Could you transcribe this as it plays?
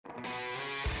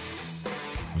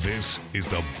This is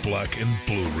the Black and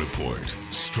Blue Report,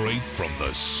 straight from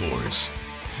the source.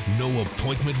 No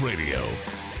appointment radio,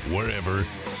 wherever,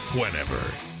 whenever.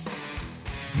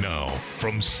 Now,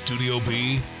 from Studio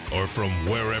B or from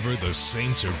wherever the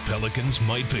Saints or Pelicans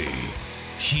might be,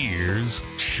 here's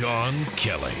Sean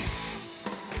Kelly.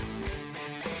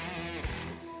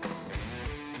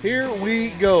 Here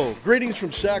we go. Greetings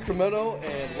from Sacramento,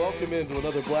 and welcome into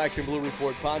another Black and Blue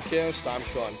Report podcast. I'm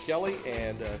Sean Kelly,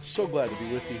 and so glad to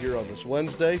be with you here on this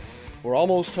Wednesday. We're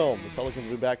almost home. The Pelicans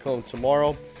will be back home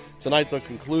tomorrow. Tonight they'll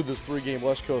conclude this three-game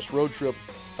West Coast road trip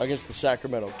against the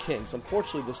Sacramento Kings.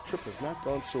 Unfortunately, this trip has not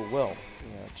gone so well.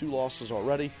 2 losses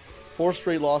already. 4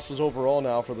 straight losses overall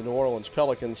now for the New Orleans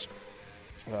Pelicans,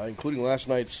 including last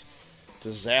night's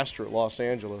disaster at Los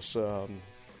Angeles.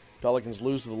 Pelicans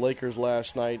lose to the Lakers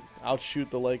last night, outshoot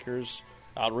the Lakers,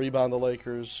 out-rebound the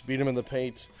Lakers, beat them in the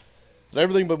paint. Did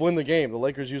everything but win the game. The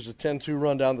Lakers used a 10-2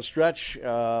 run down the stretch.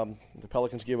 The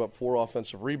Pelicans gave up 4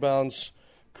 offensive rebounds,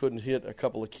 couldn't hit a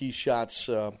couple of key shots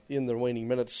in the waning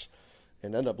minutes,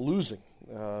 and end up losing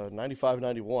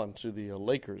 95-91 to the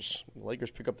Lakers. The Lakers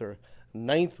pick up their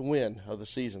 9th win of the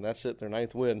season. That's it, their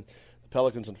 9th win. The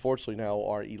Pelicans, unfortunately, now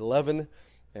are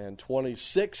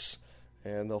 11-26.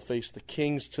 And they'll face the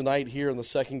Kings tonight here in the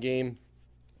second game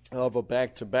of a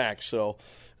back-to-back. So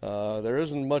there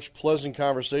isn't much pleasant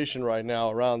conversation right now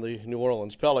around the New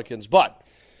Orleans Pelicans. But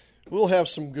we'll have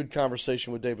some good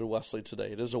conversation with David Wesley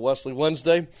today. It is a Wesley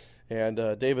Wednesday, and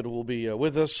David will be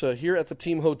with us here at the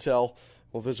team hotel.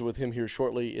 We'll visit with him here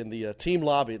shortly in the team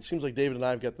lobby. It seems like David and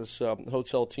I have got this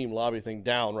hotel team lobby thing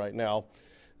down right now.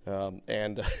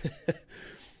 And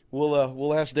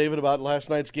we'll ask David about last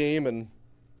night's game, and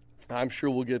I'm sure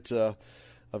we'll get a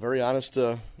very honest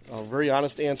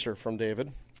answer from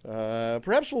David.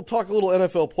 Perhaps we'll talk a little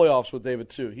NFL playoffs with David,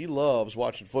 too. He loves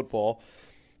watching football.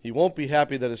 He won't be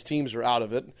happy that his teams are out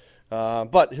of it,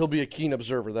 but he'll be a keen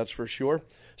observer, that's for sure.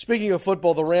 Speaking of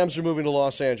football, the Rams are moving to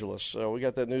Los Angeles. We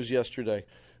got that news yesterday.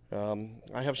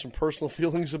 I have some personal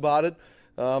feelings about it.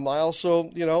 I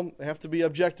also, have to be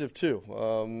objective,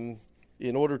 too.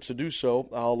 In order to do so,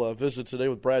 I'll visit today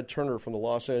with Brad Turner from the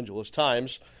Los Angeles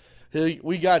Times.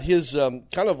 We got his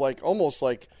kind of like almost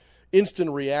like instant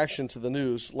reaction to the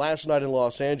news. Last night in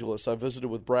Los Angeles, I visited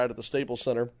with Brad at the Staples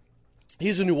Center.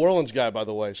 He's a New Orleans guy, by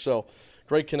the way, so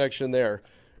great connection there.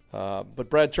 But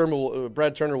Brad Turner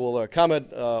will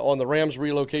comment on the Rams'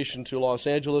 relocation to Los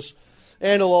Angeles,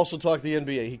 and he'll also talk the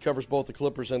NBA. He covers both the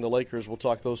Clippers and the Lakers. We'll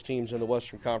talk those teams in the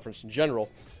Western Conference in general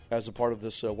as a part of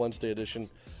this Wednesday edition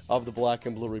of the Black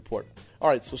and Blue Report. All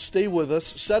right, so stay with us.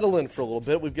 Settle in for a little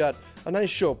bit. We've got a nice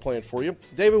show planned for you.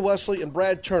 David Wesley and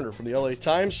Brad Turner from the LA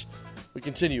Times. We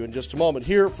continue in just a moment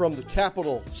here from the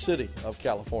capital city of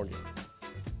California.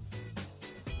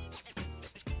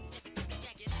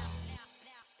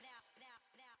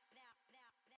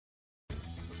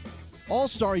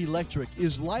 All-Star Electric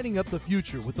is lighting up the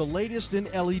future with the latest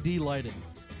in LED lighting.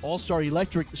 All-Star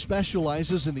Electric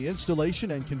specializes in the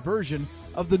installation and conversion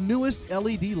of the newest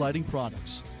LED lighting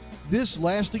products. This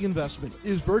lasting investment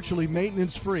is virtually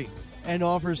maintenance-free and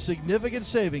offers significant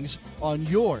savings on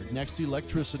your next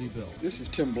electricity bill. This is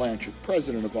Tim Blanchard,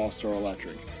 president of All-Star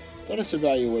Electric. Let us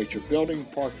evaluate your building,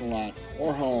 parking lot,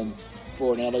 or home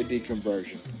for an LED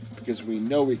conversion because we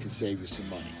know we can save you some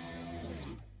money.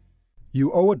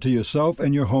 You owe it to yourself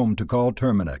and your home to call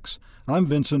Terminix. I'm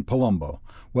Vincent Palumbo.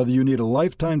 Whether you need a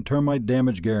lifetime termite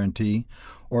damage guarantee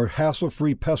or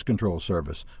hassle-free pest control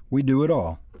service, we do it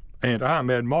all. And I'm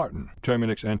Ed Martin,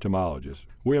 Terminix entomologist.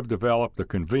 We have developed a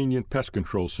convenient pest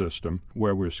control system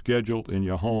where we're scheduled in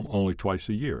your home only twice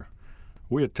a year.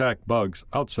 We attack bugs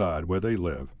outside where they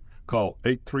live. Call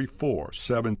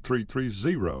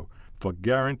 834-7330 for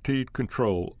guaranteed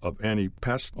control of any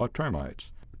pests or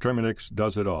termites. Terminix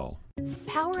does it all.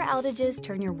 Power outages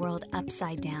turn your world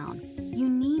upside down. You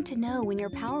need to know when your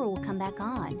power will come back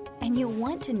on, and you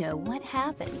want to know what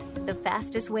happened. The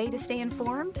fastest way to stay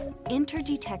informed?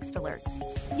 Entergy Text Alerts.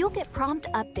 You'll get prompt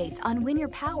updates on when your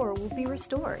power will be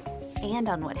restored and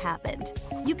on what happened.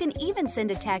 You can even send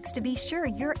a text to be sure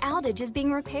your outage is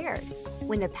being repaired.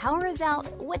 When the power is out,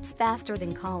 what's faster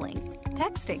than calling?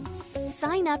 Texting.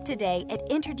 Sign up today at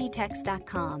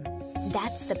EntergyText.com.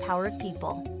 That's the power of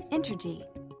people. Entergy.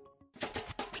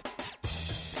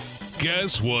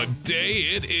 Guess what day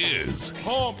it is?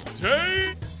 Hump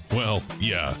Day? Well,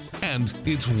 yeah, and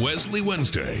it's Wesley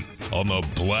Wednesday on the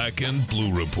Black and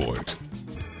Blue Report.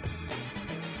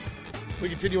 We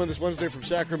continue on this Wednesday from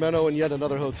Sacramento and yet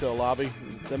another hotel lobby.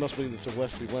 That must mean it's a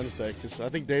Wesley Wednesday because I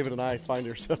think David and I find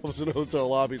ourselves in hotel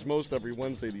lobbies most every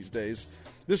Wednesday these days.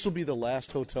 This will be the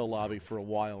last hotel lobby for a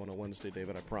while on a Wednesday,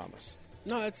 David, I promise.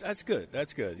 No, that's good.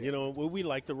 That's good. You know, we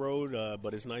like the road,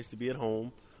 but it's nice to be at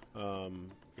home.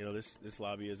 You know, this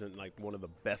lobby isn't like one of the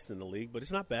best in the league, but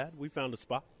it's not bad. We found a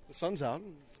spot. The sun's out.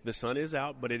 The sun is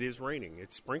out, but it is raining.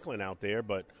 It's sprinkling out there,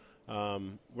 but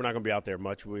we're not going to be out there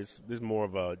much. This is more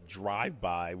of a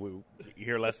drive-by. We're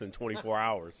here less than 24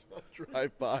 hours.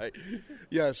 Drive-by.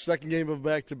 Yeah, second game of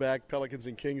back-to-back, Pelicans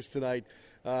and Kings tonight.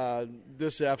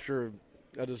 This after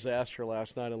a disaster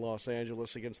last night in Los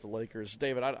Angeles against the Lakers.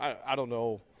 David, I don't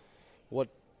know what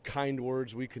kind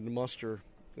words we can muster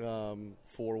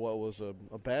for what was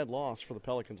a bad loss for the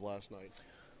Pelicans last night.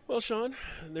 Well, Sean,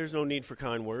 there's no need for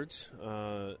kind words.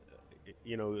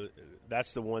 You know,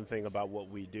 that's the one thing about what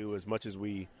we do. As much as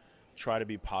we try to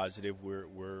be positive,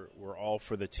 we're all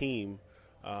for the team.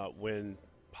 When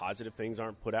positive things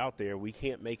aren't put out there, we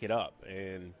can't make it up.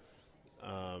 And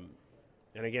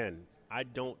again, I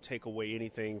don't take away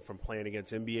anything from playing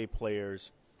against NBA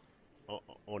players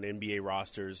on NBA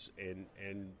rosters,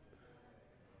 and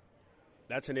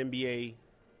that's an NBA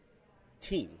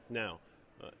team. Now,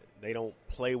 they don't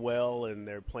play well, and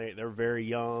they're very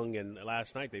young. And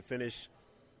last night they finished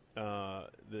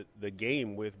the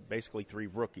game with basically three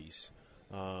rookies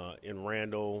in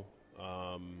Randall,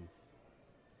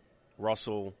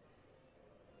 Russell,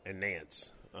 and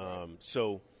Nance.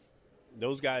 So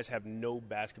those guys have no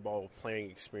basketball playing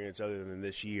experience other than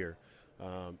this year.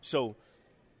 So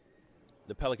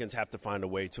the Pelicans have to find a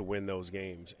way to win those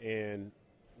games. And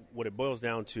what it boils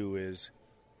down to is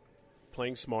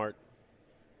playing smart,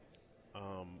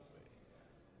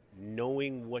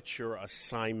 knowing what your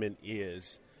assignment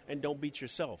is, and don't beat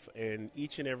yourself. And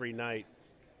each and every night,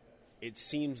 it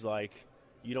seems like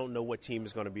you don't know what team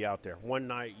is going to be out there. One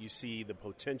night you see the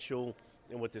potential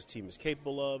and what this team is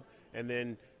capable of, and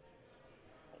then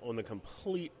on the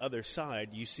complete other side,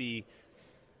 you see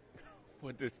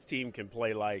what this team can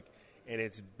play like, and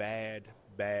it's bad,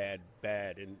 bad,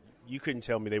 bad. And you couldn't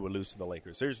tell me they would lose to the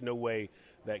Lakers. There's no way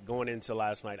that going into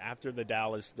last night, after the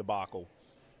Dallas debacle,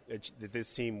 that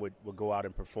this team would go out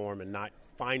and perform and not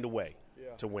find a way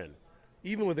to win.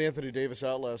 Even with Anthony Davis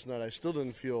out last night, I still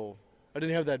didn't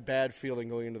have that bad feeling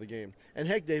going into the game. And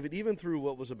heck, David, even through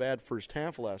what was a bad first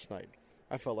half last night,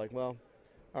 I felt like, well,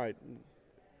 all right,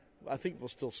 I think we'll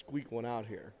still squeak one out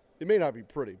here. It may not be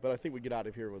pretty, but I think we get out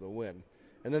of here with a win.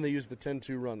 And then they used the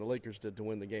 10-2 run the Lakers did to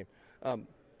win the game.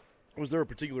 Was there a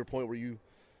particular point where you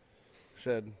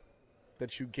said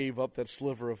that you gave up that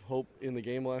sliver of hope in the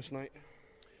game last night?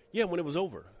 Yeah, when it was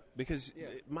over. Because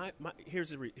here's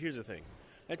the thing.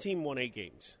 That team won 8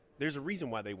 games. There's a reason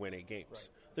why they win 8 games. Right.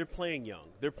 They're playing young.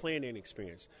 They're playing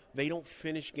inexperienced. They don't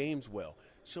finish games well.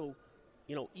 So,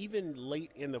 you know, even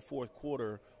late in the fourth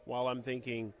quarter, while I'm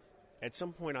thinking at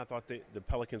some point I thought that the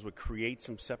Pelicans would create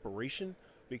some separation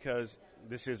because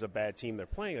this is a bad team they're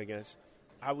playing against,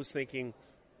 I was thinking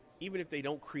even if they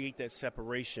don't create that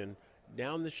separation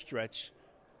down the stretch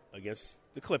against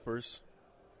the Clippers,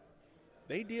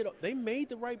 they made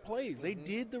the right plays. Mm-hmm. They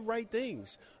did the right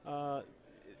things.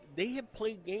 They have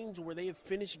played games where they have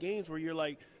finished games where you're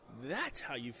like, that's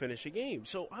how you finish a game.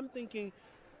 So I'm thinking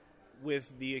with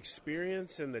the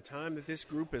experience and the time that this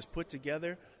group has put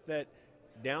together that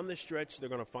down the stretch they're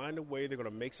going to find a way, they're going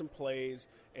to make some plays,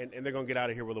 and they're going to get out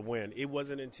of here with a win. It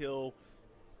wasn't until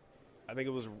I think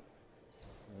it was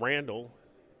Randall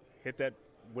hit that,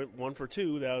 went 1 for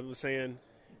 2, that I was saying,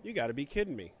 you got to be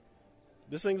kidding me.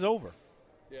 This thing's over.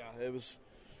 Yeah, it was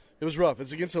rough.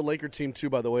 It's against a Laker team, too,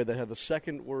 by the way, that had the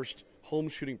second worst home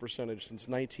shooting percentage since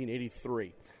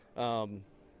 1983.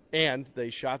 And they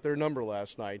shot their number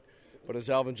last night. But as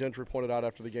Alvin Gentry pointed out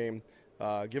after the game,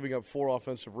 giving up 4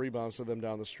 offensive rebounds to them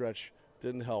down the stretch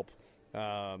didn't help.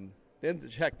 And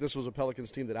heck, this was a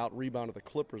Pelicans team that out-rebounded the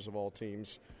Clippers of all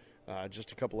teams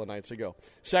just a couple of nights ago.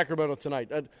 Sacramento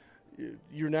tonight.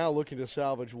 You're now looking to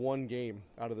salvage 1 game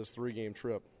out of this 3-game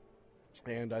trip.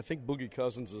 And I think Boogie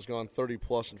Cousins has gone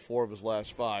 30-plus in 4 of his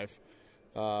last 5.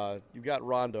 You've got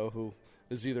Rondo, who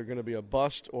is either going to be a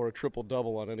bust or a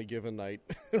triple-double on any given night.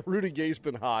 Rudy Gay's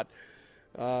been hot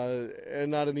and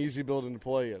not an easy building to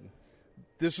play in.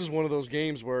 This is one of those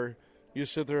games where you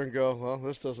sit there and go, well,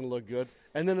 this doesn't look good.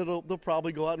 And then they'll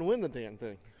probably go out and win the damn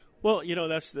thing. Well, you know,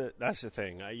 that's the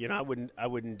thing. I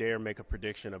wouldn't dare make a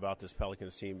prediction about this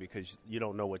Pelicans team because you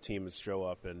don't know what team would show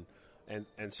up, and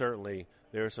certainly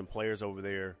there are some players over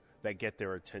there that get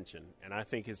their attention. And I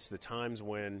think it's the times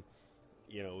when,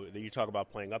 you know, you talk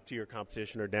about playing up to your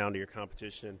competition or down to your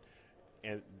competition,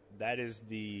 and that is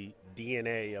the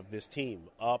DNA of this team,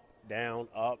 up, down,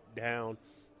 up, down.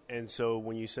 And so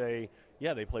when you say,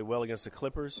 yeah, they played well against the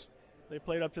Clippers, they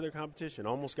played up to their competition,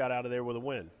 almost got out of there with a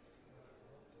win.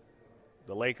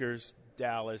 The Lakers,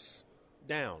 Dallas,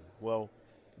 down. Well,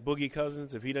 Boogie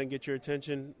Cousins, if he doesn't get your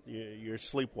attention, you're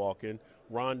sleepwalking.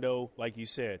 Rondo, like you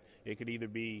said, it could either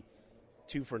be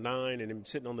 2 for 9 and him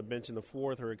sitting on the bench in the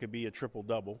fourth, or it could be a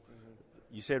triple-double.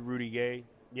 Mm-hmm. You said Rudy Gay.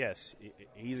 Yes,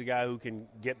 he's a guy who can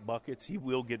get buckets. He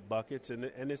will get buckets,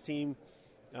 and his team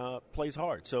plays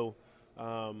hard. So,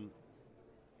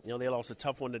 they lost a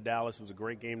tough one to Dallas. It was a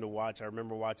great game to watch. I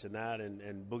remember watching that,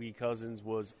 and Boogie Cousins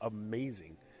was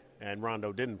amazing, and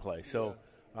Rondo didn't play. So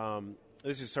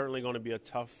this is certainly going to be a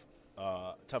tough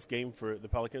game for the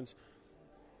Pelicans.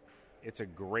 It's a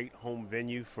great home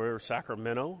venue for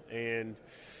Sacramento, and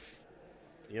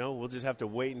we'll just have to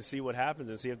wait and see what happens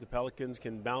and see if the Pelicans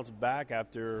can bounce back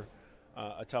after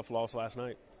a tough loss last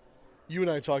night. You and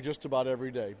I talk just about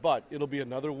every day, but it'll be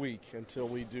another week until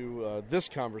we do this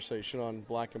conversation on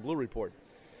Black and Blue Report.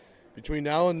 Between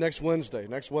now and next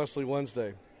Wesley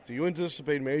Wednesday, do you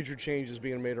anticipate major changes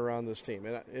being made around this team?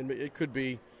 And it could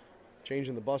be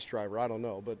changing the bus driver, I don't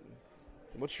know, but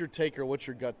what's your take or what's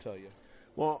your gut tell you?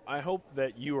 Well, I hope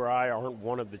that you or I aren't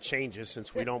one of the changes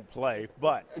since we don't play,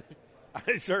 but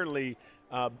I certainly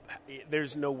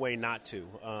there's no way not to.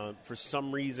 For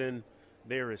some reason,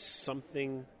 there is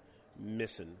something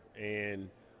missing, and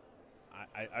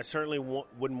I certainly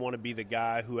wouldn't want to be the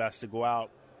guy who has to go out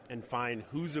and find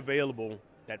who's available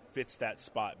that fits that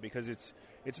spot, because it's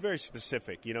very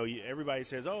specific. Everybody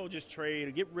says, "Oh, just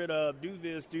trade, get rid of, do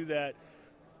this, do that,"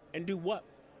 and do what?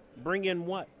 Bring in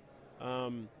what?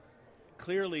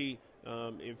 Clearly,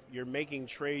 if you're making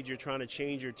trades, you're trying to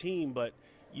change your team, but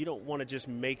you don't want to just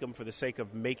make them for the sake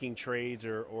of making trades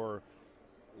or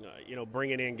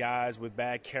bringing in guys with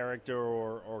bad character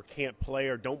or can't play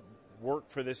or don't work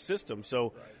for this system.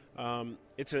 So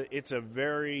it's a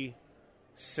very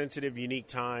sensitive, unique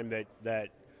time that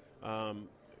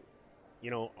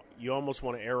you almost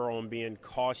want to err on being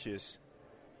cautious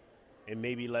and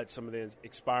maybe let some of the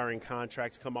expiring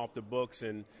contracts come off the books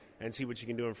and see what you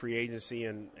can do in free agency.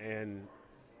 And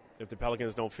if the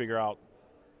Pelicans don't figure out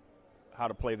how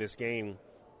to play this game,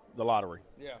 the lottery.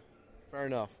 Yeah, fair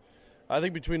enough. I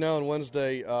think between now and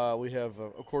Wednesday, we have,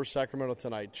 of course, Sacramento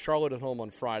tonight, Charlotte at home on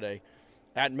Friday,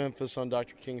 at Memphis on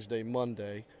Dr. King's Day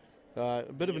Monday. A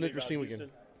bit of an interesting weekend.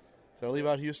 Did I leave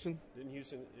out Houston? Didn't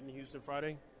Houston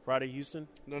Friday? Friday, Houston?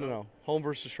 No. Home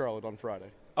versus Charlotte on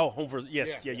Friday. Oh, home versus –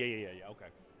 yes. Yeah. Okay.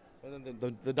 And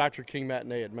then the Dr. King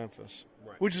matinee at Memphis,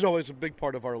 right, which is always a big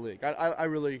part of our league.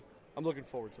 I'm looking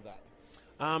forward to that.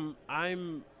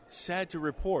 I'm sad to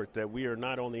report that we are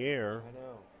not on the air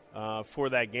for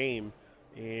that game.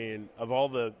 And of all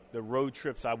the road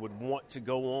trips I would want to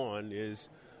go on is,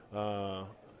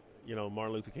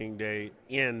 Martin Luther King Day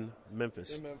in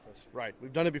Memphis. In Memphis, right.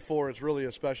 We've done it before. It's really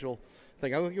a special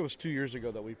thing. I think it was 2 years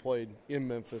ago that we played in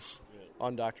Memphis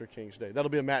on Dr. King's Day. That'll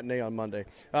be a matinee on Monday.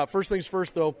 First things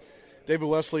first, though, David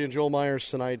Wesley and Joel Myers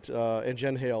tonight and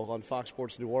Jen Hale on Fox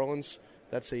Sports New Orleans.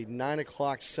 That's a 9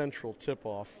 o'clock Central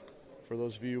tip-off for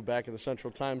those of you back in the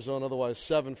Central Time Zone. Otherwise,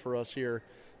 7 for us here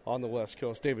on the West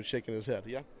Coast. David shaking his head.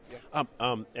 Yeah.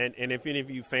 And if any of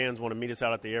you fans want to meet us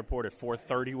out at the airport at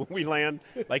 4:30 when we land,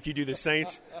 like you do the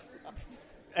Saints,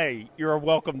 hey, you're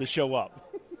welcome to show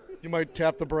up. You might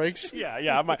tap the brakes.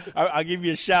 Yeah. I'll give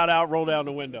you a shout out. Roll down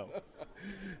the window.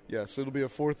 Yes, it'll be a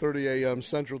 4:30 a.m.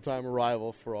 Central Time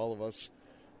arrival for all of us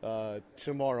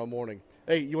tomorrow morning.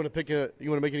 Hey, you want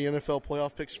to make any NFL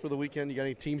playoff picks for the weekend? You got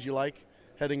any teams you like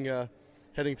heading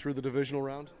through the divisional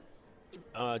round?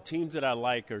 Teams that I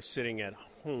like are sitting at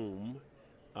home.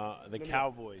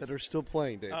 Cowboys. That are still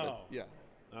playing, David. Oh. Yeah.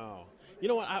 Oh. You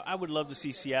know what? I would love to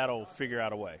see Seattle figure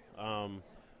out a way.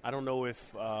 I don't know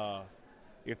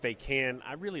if they can.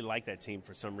 I really like that team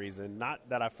for some reason. Not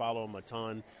that I follow them a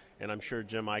ton, and I'm sure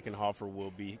Jim Eichenhofer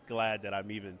will be glad that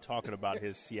I'm even talking about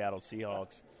his Seattle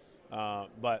Seahawks.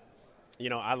 But,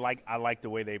 I like the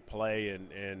way they play,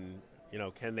 and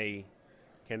can they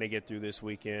get through this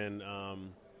weekend?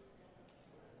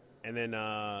 And then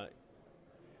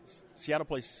Seattle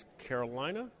plays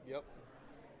Carolina. Yep.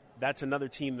 That's another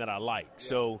team that I like. Yep.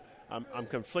 So I'm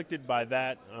conflicted by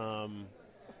that,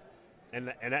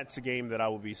 and that's a game that I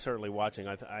will be certainly watching.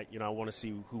 I want to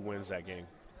see who wins that game.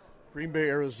 Green Bay,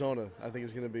 Arizona, I think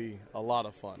is going to be a lot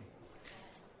of fun.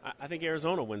 I think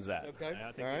Arizona wins that. Okay.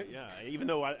 I think, all right. Yeah. Even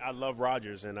though I love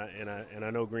Rodgers and I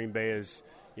know Green Bay is,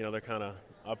 they're kind of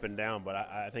up and down, but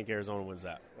I think Arizona wins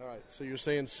that. All right. So you're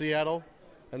saying Seattle,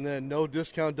 and then no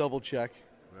discount double check.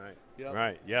 Right. Yep.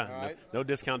 Right. Yeah. All right. No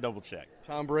discount double check.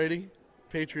 Tom Brady,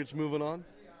 Patriots moving on.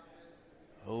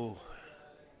 Oh,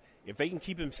 if they can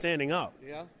keep him standing up.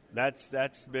 Yeah.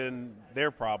 That's been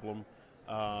their problem.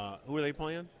 Who are they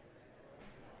playing?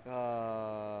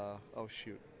 Oh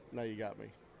shoot! Now you got me.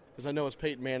 Because I know it's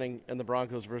Peyton Manning and the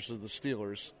Broncos versus the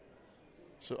Steelers.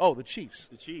 So, the Chiefs.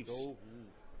 The Chiefs. Oh.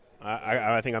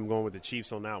 I think I'm going with the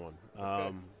Chiefs on that one.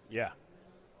 Okay. Yeah.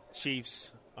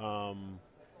 Chiefs. And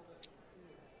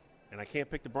I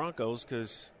can't pick the Broncos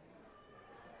because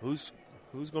who's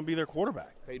going to be their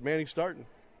quarterback? Peyton Manning starting.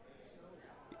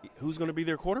 Who's going to be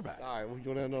their quarterback? All right, we're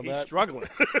going to end on He's that. struggling.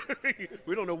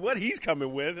 We don't know what he's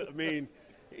coming with. I mean,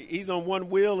 he's on one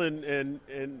wheel and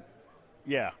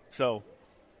yeah. So,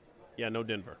 yeah, no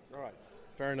Denver. All right,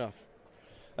 fair enough.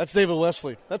 That's David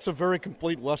Wesley. That's a very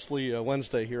complete Wesley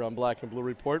Wednesday here on Black and Blue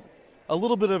Report. A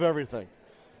little bit of everything.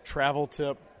 Travel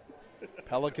tip,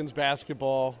 Pelicans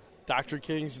basketball, Dr.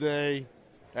 King's Day,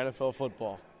 NFL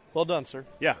football. Well done, sir.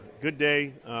 Yeah, good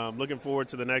day. Looking forward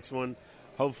to the next one.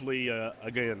 Hopefully,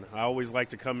 again, I always like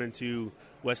to come into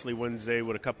Wesley Wednesday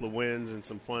with a couple of wins and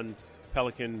some fun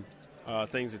Pelican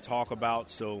things to talk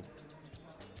about. So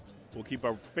we'll keep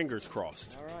our fingers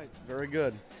crossed. All right, very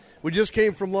good. We just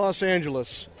came from Los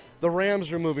Angeles. The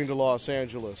Rams are moving to Los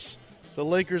Angeles. The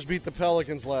Lakers beat the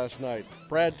Pelicans last night.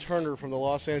 Brad Turner from the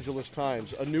Los Angeles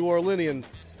Times, a New Orleanian,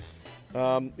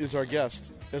 is our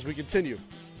guest as we continue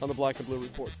on the Black and Blue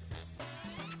Report.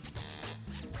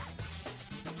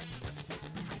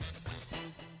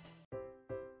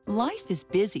 Life is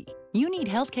busy. You need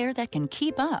healthcare that can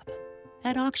keep up.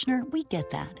 At Ochsner, we get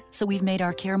that, so we've made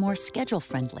our care more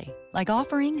schedule-friendly, like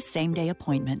offering same-day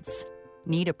appointments.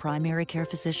 Need a primary care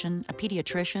physician, a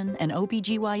pediatrician, an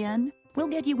OBGYN? We'll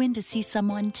get you in to see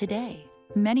someone today.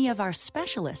 Many of our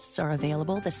specialists are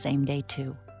available the same day,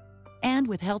 too. And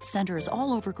with health centers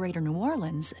all over Greater New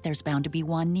Orleans, there's bound to be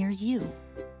one near you.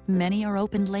 Many are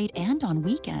open late and on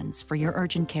weekends for your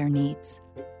urgent care needs.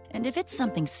 And if it's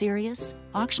something serious,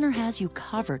 Ochsner has you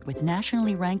covered with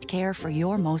nationally ranked care for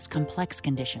your most complex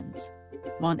conditions.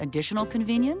 Want additional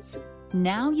convenience?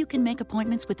 Now you can make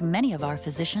appointments with many of our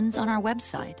physicians on our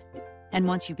website. And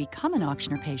once you become an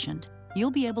Ochsner patient, you'll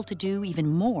be able to do even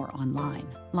more online,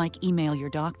 like email your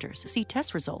doctors, see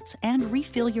test results, and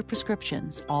refill your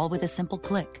prescriptions, all with a simple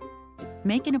click.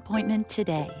 Make an appointment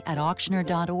today at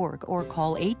Ochsner.org or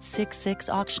call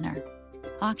 866-OCHSNER.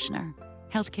 Ochsner.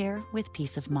 Healthcare with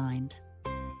peace of mind.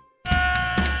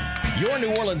 Your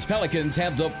New Orleans Pelicans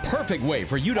have the perfect way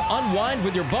for you to unwind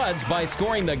with your buds by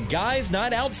scoring the Guys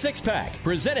Night Out 6-pack,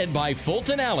 presented by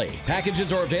Fulton Alley.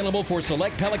 Packages are available for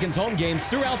select Pelicans home games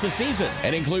throughout the season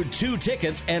and include 2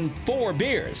 tickets and 4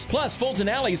 beers. Plus, Fulton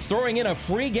Alley's throwing in a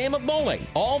free game of bowling,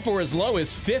 all for as low as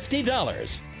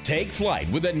 $50. Take flight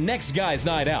with the next Guys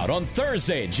Night Out on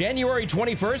Thursday, January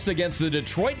 21st against the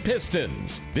Detroit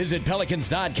Pistons. Visit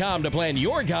Pelicans.com to plan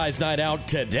your Guys Night Out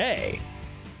today.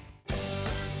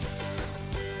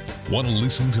 Want to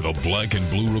listen to the Black and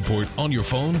Blue Report on your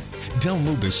phone?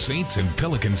 Download the Saints and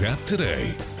Pelicans app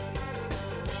today.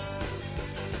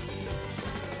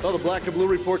 Well, the Black and Blue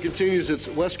Report continues its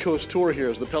West Coast tour here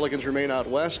as the Pelicans remain out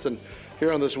west. And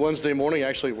here on this Wednesday morning,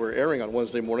 actually we're airing on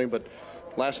Wednesday morning, but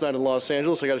last night in Los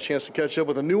Angeles, I got a chance to catch up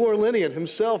with a New Orleanian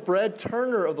himself, Brad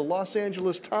Turner of the Los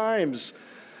Angeles Times.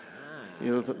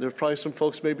 You know, there's probably some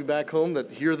folks maybe back home that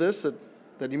hear this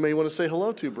that you may want to say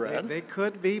hello to, Brad. They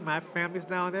could be. My family's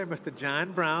down there. Mr.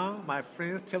 John Brown, my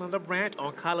friends Till and the Branch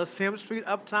on Coliseum Street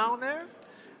uptown there.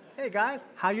 Hey, guys,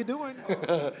 how you doing?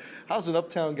 How's an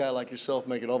uptown guy like yourself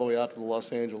make it all the way out to the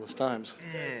Los Angeles Times?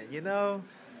 Man, you know,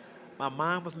 my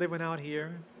mom was living out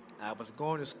here. I was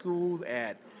going to school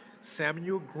at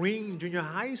Samuel Green Junior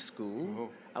High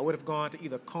School. I would have gone to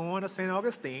either Corn or St.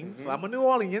 Augustine. So I'm a New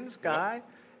Orleans guy. Yep.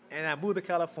 And I moved to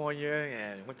California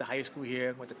and went to high school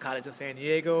here, went to college in San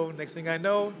Diego. Next thing I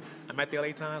know, I'm at the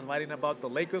LA Times writing about the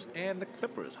Lakers and the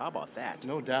Clippers. How about that?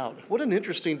 No doubt. What an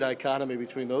interesting dichotomy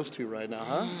between those two right now,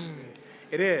 huh?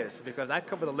 It is, because I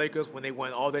covered the Lakers when they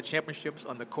won all their championships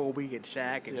under Kobe and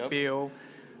Shaq and Phil.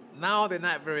 Now they're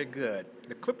not very good.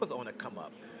 The Clippers on the come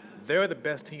up. They're the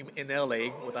best team in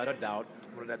LA, without a doubt.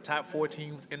 One of the top 4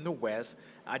 teams in the West.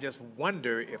 I just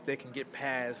wonder if they can get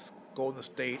past Golden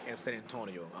State and San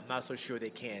Antonio. I'm not so sure they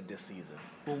can this season.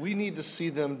 Well, we need to see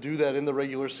them do that in the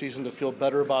regular season to feel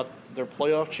better about their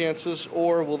playoff chances,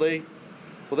 or will they,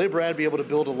 Brad, be able to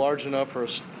build a large enough or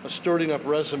a sturdy enough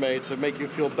resume to make you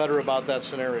feel better about that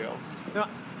scenario? You know,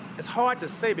 it's hard to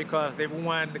say because the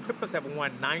Clippers have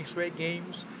won 9 straight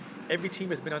games. Every team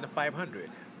has been under 500.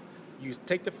 You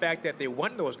take the fact that they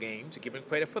won those games, you give them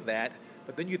credit for that,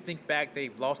 but then you think back,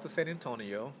 they've lost to San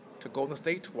Antonio, to Golden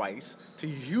State twice, to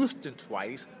Houston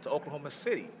twice, to Oklahoma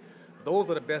City. Those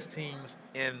are the best teams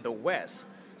in the West.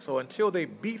 So until they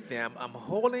beat them, I'm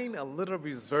holding a little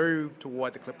reserve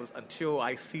toward the Clippers until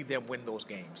I see them win those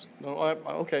games. No,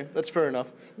 okay, that's fair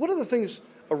enough. What are the things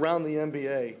around the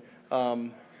NBA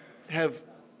have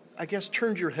I guess,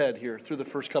 turned your head here through the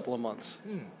first couple of months?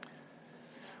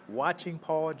 Watching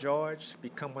Paul George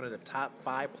become one of the top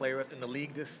 5 players in the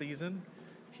league this season,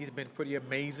 he's been pretty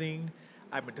amazing.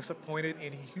 I've been disappointed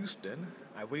in Houston.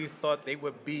 I really thought they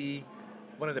would be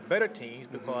one of the better teams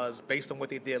because based on what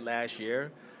they did last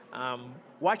year.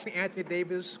 Watching Anthony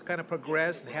Davis kind of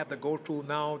progress and have to go through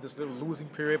now this little losing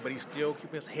period, but he's still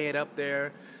keeping his head up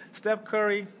there. Steph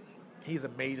Curry, he's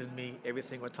amazes me every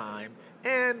single time.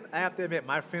 And I have to admit,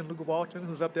 my friend Luke Walton,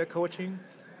 who's up there coaching,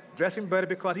 dressing better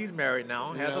because he's married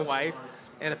now, has a wife.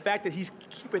 And the fact that he's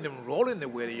keeping them rolling the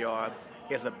way they are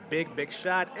is a big, big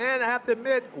shot. And I have to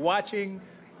admit, watching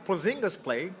Porzingis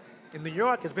play in New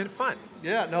York has been fun.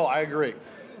 Yeah, no, I agree.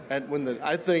 And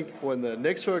I think when the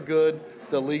Knicks are good,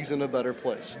 the league's in a better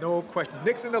place. No question.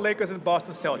 Knicks and the Lakers and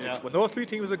Boston Celtics. Yeah. When those 3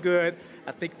 teams are good,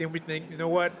 I think then we think, you know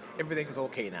what, everything is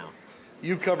okay now.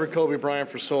 You've covered Kobe Bryant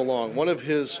for so long. One of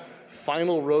his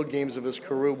final road games of his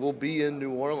career will be in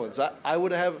New Orleans. I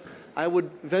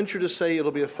would venture to say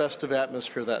it'll be a festive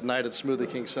atmosphere that night at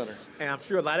Smoothie King Center. And I'm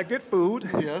sure a lot of good food.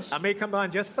 Yes. I may come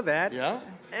on just for that. Yeah.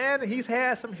 And he's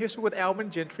had some history with Alvin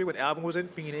Gentry. When Alvin was in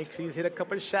Phoenix, he's hit a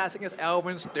couple of shots against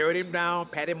Alvin, stirred him down,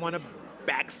 pat him on the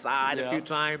backside a few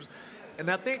times.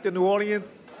 And I think the New Orleans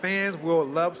fans will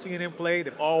love seeing him play.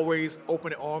 They've always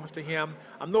opened their arms to him.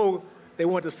 I know they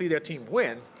want to see their team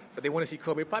win, but they want to see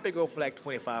Kobe probably go for like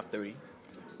 25, 30.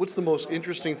 What's the most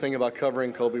interesting thing about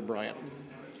covering Kobe Bryant?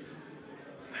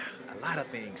 A lot of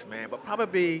things, man, but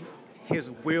probably his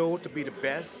will to be the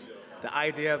best, the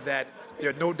idea that there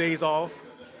are no days off,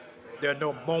 there are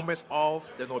no moments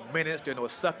off, there are no minutes, there are no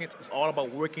seconds. It's all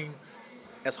about working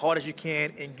as hard as you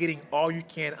can and getting all you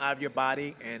can out of your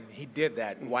body, and he did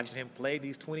that, watching him play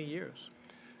these 20 years.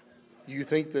 You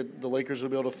think that the Lakers will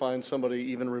be able to find somebody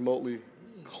even remotely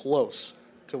close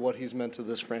to what he's meant to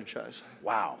this franchise?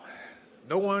 Wow.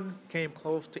 No one came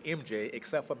close to MJ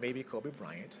except for maybe Kobe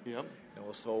Bryant. Yep. You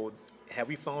know, so have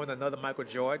we found another Michael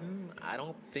Jordan? I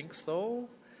don't think so.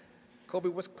 Kobe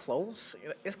was close.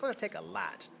 It's going to take a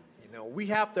lot. You know,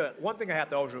 one thing I have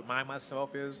to always remind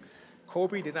myself is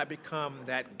Kobe did not become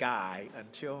that guy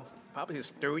until probably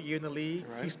his 3rd year in the league.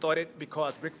 Right. He started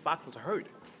because Rick Fox was hurt.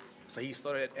 So he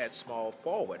started at small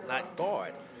forward, not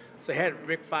guard. So had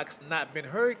Rick Fox not been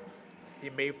hurt,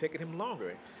 it may have taken him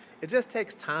longer. It just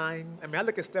takes time. I mean, I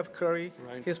look at Steph Curry,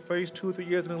 his first 2 or 3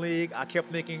 years in the league, I kept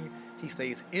thinking he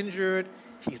stays injured,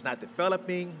 he's not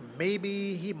developing,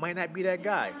 maybe he might not be that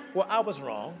guy. Well, I was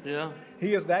wrong. Yeah.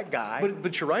 He is that guy.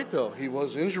 But you're right, though. He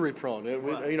was injury prone.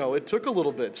 It took a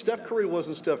little bit. Steph Curry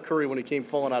wasn't Steph Curry when he came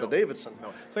falling out of Davidson.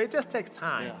 No. So it just takes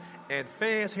time. Yeah. And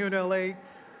fans here in L.A.,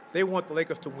 they want the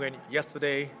Lakers to win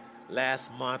yesterday, last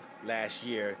month, last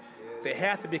year. They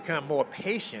have to become more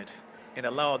patient and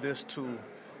allow this to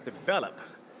develop.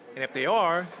 And if they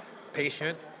are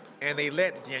patient and they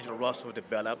let D'Angelo Russell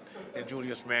develop and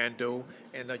Julius Randle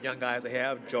and the young guys they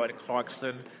have, Jordan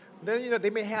Clarkson, then, they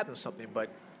may have them something. But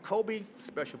Kobe,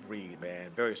 special breed,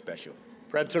 man, very special.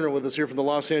 Brad Turner with us here from the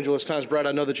Los Angeles Times. Brad,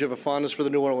 I know that you have a fondness for the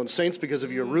New Orleans Saints because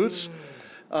of your roots.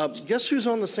 Guess who's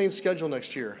on the Saints' schedule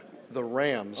next year? The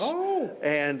Rams. Oh!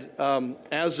 And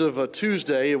as of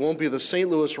Tuesday, it won't be the St.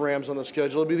 Louis Rams on the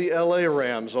schedule. It'll be the L.A.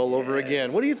 Rams all over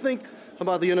again. What do you think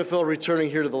about the NFL returning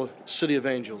here to the City of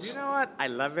Angels? You know what? I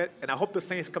love it. And I hope the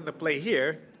Saints come to play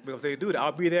here because they do that.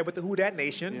 I'll be there with the Who Dat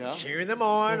Nation, cheering them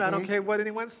on. I don't care what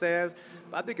anyone says.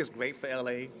 But I think it's great for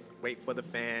L.A., great for the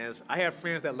fans. I have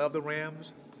friends that love the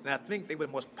Rams, and I think they were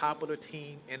the most popular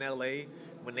team in L.A.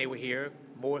 when they were here,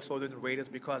 more so than the Raiders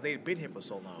because they'd been here for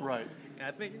so long. Right. And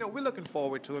I think, we're looking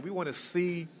forward to it. We want to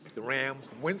see the Rams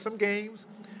win some games,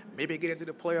 maybe get into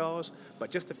the playoffs, but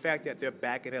just the fact that they're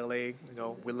back in L.A.,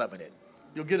 we're loving it.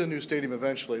 You'll get a new stadium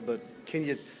eventually, but can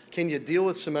you deal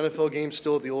with some NFL games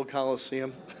still at the old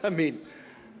Coliseum? I mean,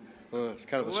 it's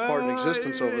kind of a Spartan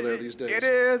existence over there these days. It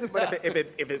is, but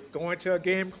if it's going to a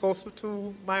game closer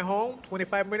to my home,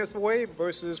 25 minutes away,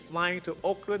 versus flying to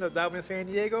Oakland or down in San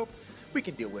Diego, we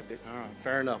can deal with it. All right,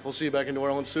 fair enough. We'll see you back in New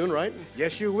Orleans soon, right?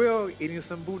 Yes, you will. Eating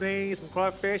some boudin, some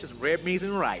crawfish, some red beans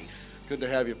and rice. Good to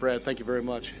have you, Brad. Thank you very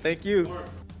much. Thank you.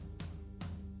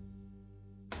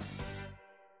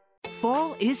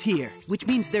 Fall is here, which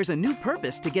means there's a new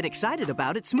purpose to get excited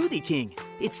about at Smoothie King.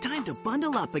 It's time to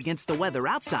bundle up against the weather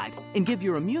outside and give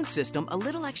your immune system a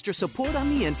little extra support on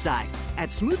the inside. At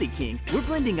Smoothie King, we're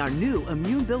blending our new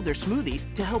Immune Builder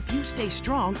smoothies to help you stay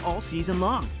strong all season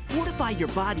long. Fortify your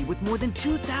body with more than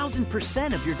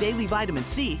 2,000% of your daily vitamin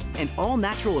C and all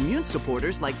natural immune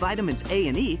supporters like vitamins A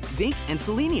and E, zinc, and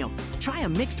selenium. Try a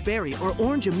mixed berry or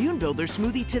orange Immune Builder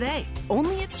smoothie today.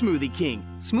 Only at Smoothie King.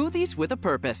 Smoothies with a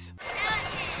purpose.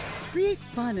 Create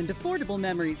fun and affordable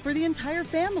memories for the entire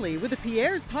family with a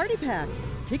Pierre's Party Pack.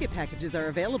 Ticket packages are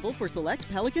available for select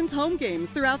Pelicans home games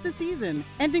throughout the season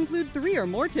and include 3 or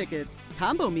more tickets,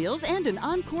 combo meals, and an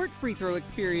on-court free throw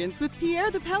experience with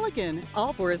Pierre the Pelican,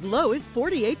 all for as low as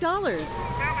 $48.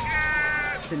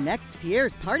 The next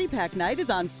Pierre's Party Pack night is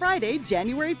on Friday,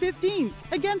 January 15th,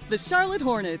 against the Charlotte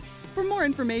Hornets. For more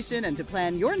information and to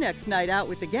plan your next night out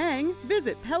with the gang,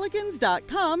 visit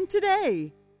pelicans.com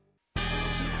today.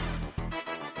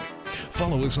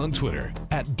 Follow us on Twitter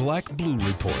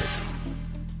 @BlackBlueReport.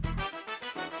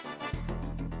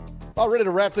 All ready to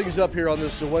wrap things up here on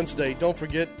this Wednesday. Don't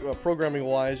forget,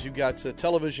 programming-wise, you've got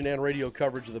television and radio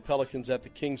coverage of the Pelicans at the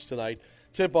Kings tonight.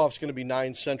 Tip-off's going to be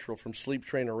 9 Central from Sleep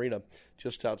Train Arena,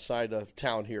 just outside of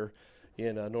town here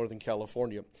in Northern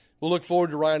California. We'll look forward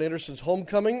to Ryan Anderson's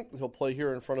homecoming. He'll play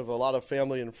here in front of a lot of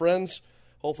family and friends.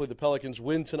 Hopefully the Pelicans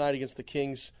win tonight against the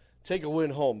Kings, take a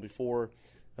win home before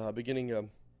beginning,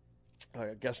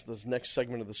 I guess, this next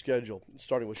segment of the schedule,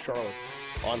 starting with Charlotte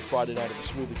on Friday night at the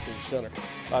Smoothie King Center.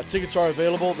 Tickets are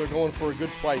available. They're going for a good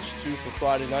price, too, for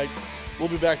Friday night. We'll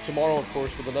be back tomorrow, of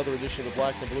course, with another edition of the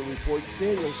Black and Blue Report.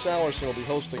 Daniel Salerson will be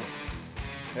hosting.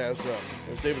 As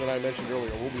David and I mentioned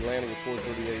earlier, we'll be landing at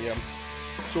 4:30 a.m.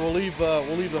 So we'll leave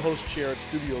the host chair at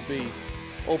Studio B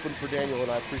open for Daniel,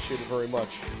 and I appreciate it very much,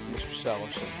 Mr.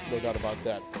 Salerson. No doubt about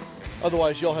that.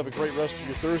 Otherwise, y'all have a great rest of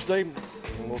your Thursday,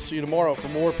 and we'll see you tomorrow for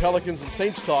more Pelicans and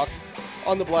Saints talk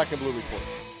on the Black and Blue Report.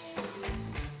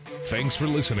 Thanks for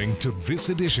listening to this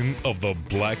edition of the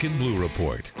Black and Blue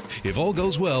Report. If all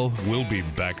goes well, we'll be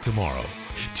back tomorrow.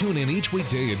 Tune in each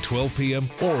weekday at 12 p.m.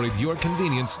 or at your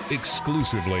convenience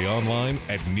exclusively online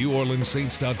at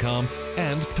NewOrleansSaints.com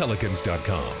and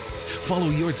Pelicans.com. Follow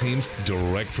your teams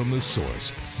direct from the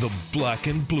source, the Black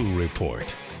and Blue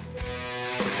Report.